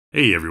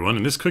Hey everyone,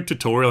 in this quick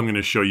tutorial I'm going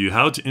to show you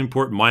how to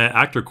import Maya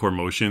ActorCore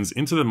motions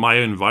into the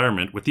Maya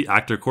environment with the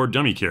ActorCore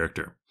dummy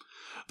character.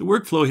 The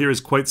workflow here is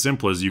quite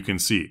simple, as you can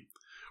see.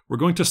 We're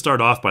going to start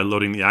off by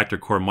loading the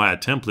ActorCore Maya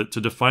template to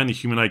define the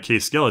human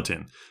IK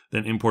skeleton,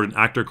 then import an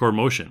ActorCore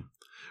motion.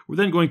 We're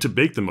then going to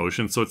bake the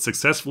motion so it's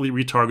successfully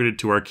retargeted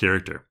to our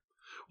character.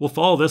 We'll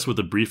follow this with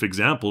a brief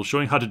example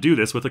showing how to do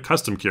this with a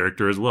custom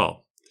character as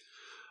well.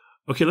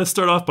 Okay, let's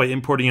start off by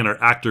importing in our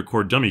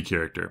ActorCore dummy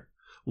character.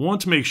 We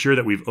want to make sure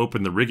that we've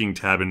opened the rigging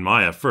tab in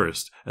Maya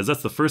first, as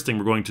that's the first thing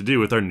we're going to do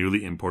with our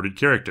newly imported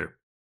character.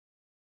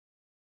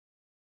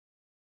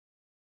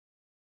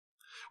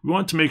 We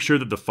want to make sure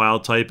that the file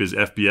type is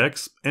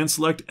FBX and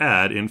select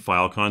Add in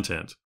File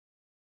Content.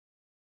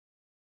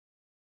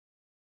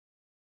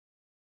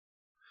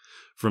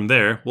 From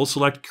there, we'll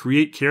select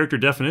Create Character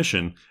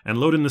Definition and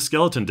load in the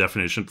skeleton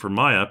definition for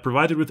Maya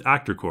provided with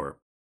ActorCore.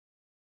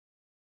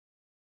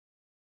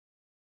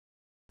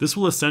 This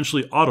will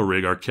essentially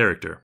auto-rig our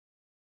character.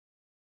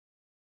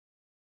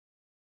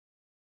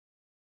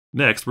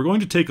 Next, we're going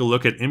to take a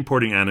look at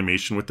importing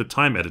animation with the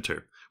time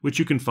editor, which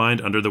you can find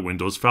under the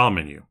Windows File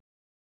menu,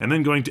 and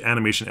then going to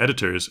Animation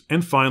Editors,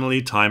 and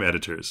finally Time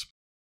Editors.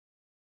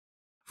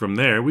 From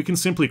there, we can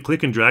simply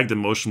click and drag the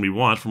motion we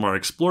want from our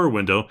Explorer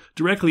window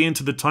directly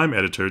into the Time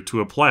Editor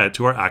to apply it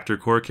to our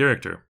ActorCore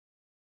character.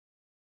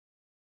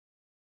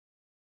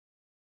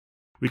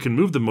 We can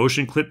move the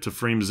motion clip to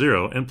frame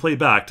 0 and play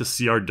back to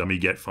see our dummy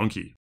get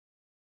funky.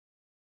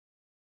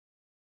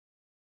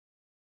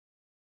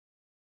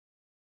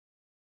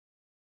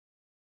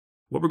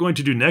 What we're going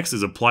to do next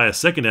is apply a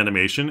second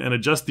animation and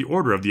adjust the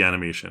order of the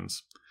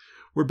animations.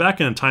 We're back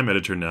in a time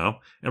editor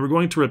now, and we're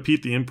going to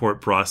repeat the import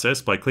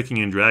process by clicking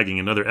and dragging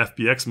another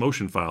FBX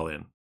motion file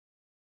in.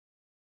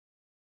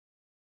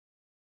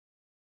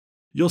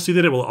 You'll see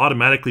that it will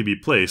automatically be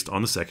placed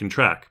on the second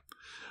track.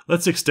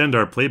 Let's extend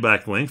our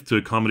playback length to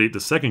accommodate the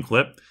second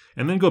clip,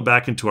 and then go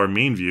back into our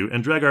main view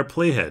and drag our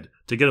playhead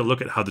to get a look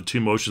at how the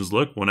two motions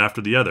look one after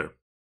the other.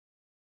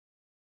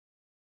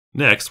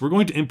 Next, we're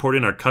going to import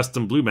in our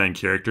custom Blue Man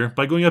character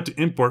by going up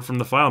to Import from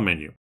the File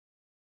menu.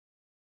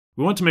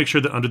 We want to make sure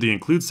that under the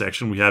Include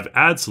section we have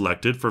Add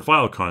selected for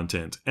file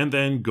content, and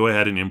then go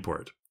ahead and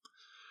import.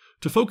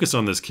 To focus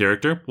on this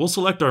character, we'll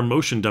select our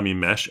motion dummy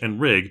mesh and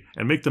rig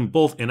and make them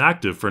both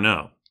inactive for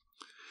now.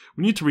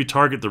 We need to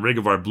retarget the rig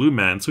of our Blue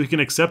Man so he can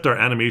accept our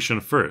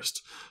animation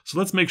first, so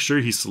let's make sure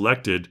he's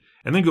selected,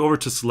 and then go over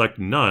to Select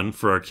None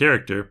for our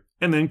character,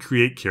 and then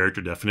Create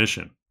Character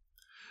Definition.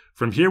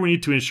 From here, we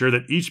need to ensure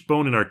that each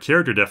bone in our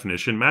character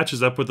definition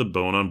matches up with the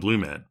bone on Blue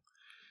Man.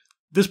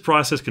 This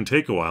process can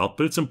take a while,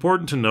 but it's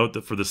important to note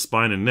that for the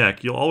spine and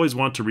neck, you'll always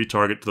want to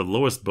retarget to the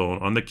lowest bone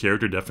on the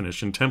character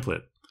definition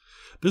template.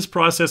 This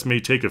process may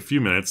take a few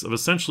minutes of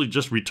essentially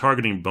just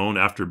retargeting bone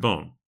after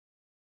bone.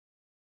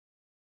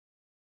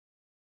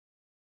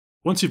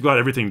 Once you've got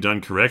everything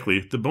done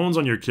correctly, the bones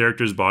on your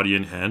character's body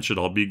and hand should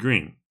all be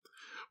green.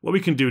 What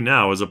we can do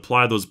now is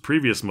apply those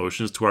previous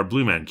motions to our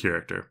Blue Man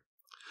character.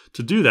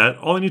 To do that,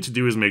 all I need to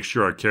do is make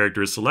sure our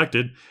character is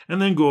selected,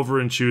 and then go over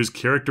and choose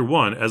Character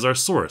 1 as our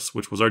source,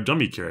 which was our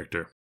dummy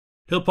character.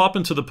 He'll pop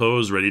into the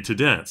pose ready to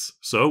dance,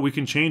 so we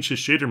can change his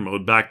shader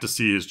mode back to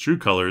see his true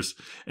colors,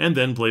 and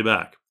then play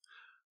back.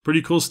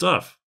 Pretty cool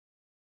stuff.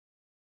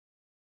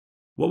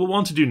 What we'll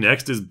want to do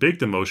next is bake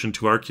the motion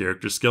to our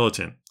character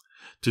skeleton.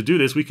 To do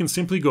this, we can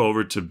simply go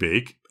over to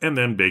Bake, and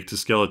then Bake to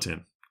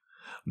Skeleton.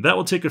 That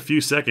will take a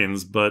few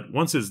seconds, but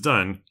once it's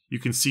done, you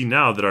can see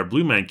now that our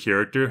Blue Man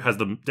character has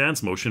the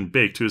dance motion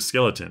baked to his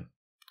skeleton.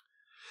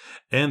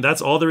 And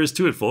that's all there is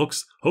to it,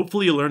 folks.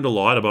 Hopefully you learned a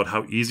lot about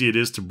how easy it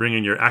is to bring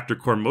in your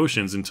ActorCore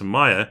motions into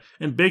Maya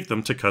and bake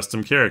them to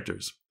custom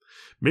characters.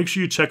 Make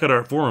sure you check out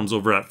our forums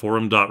over at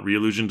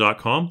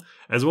forum.reallusion.com,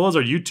 as well as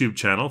our YouTube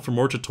channel for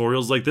more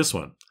tutorials like this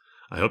one.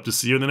 I hope to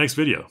see you in the next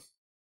video.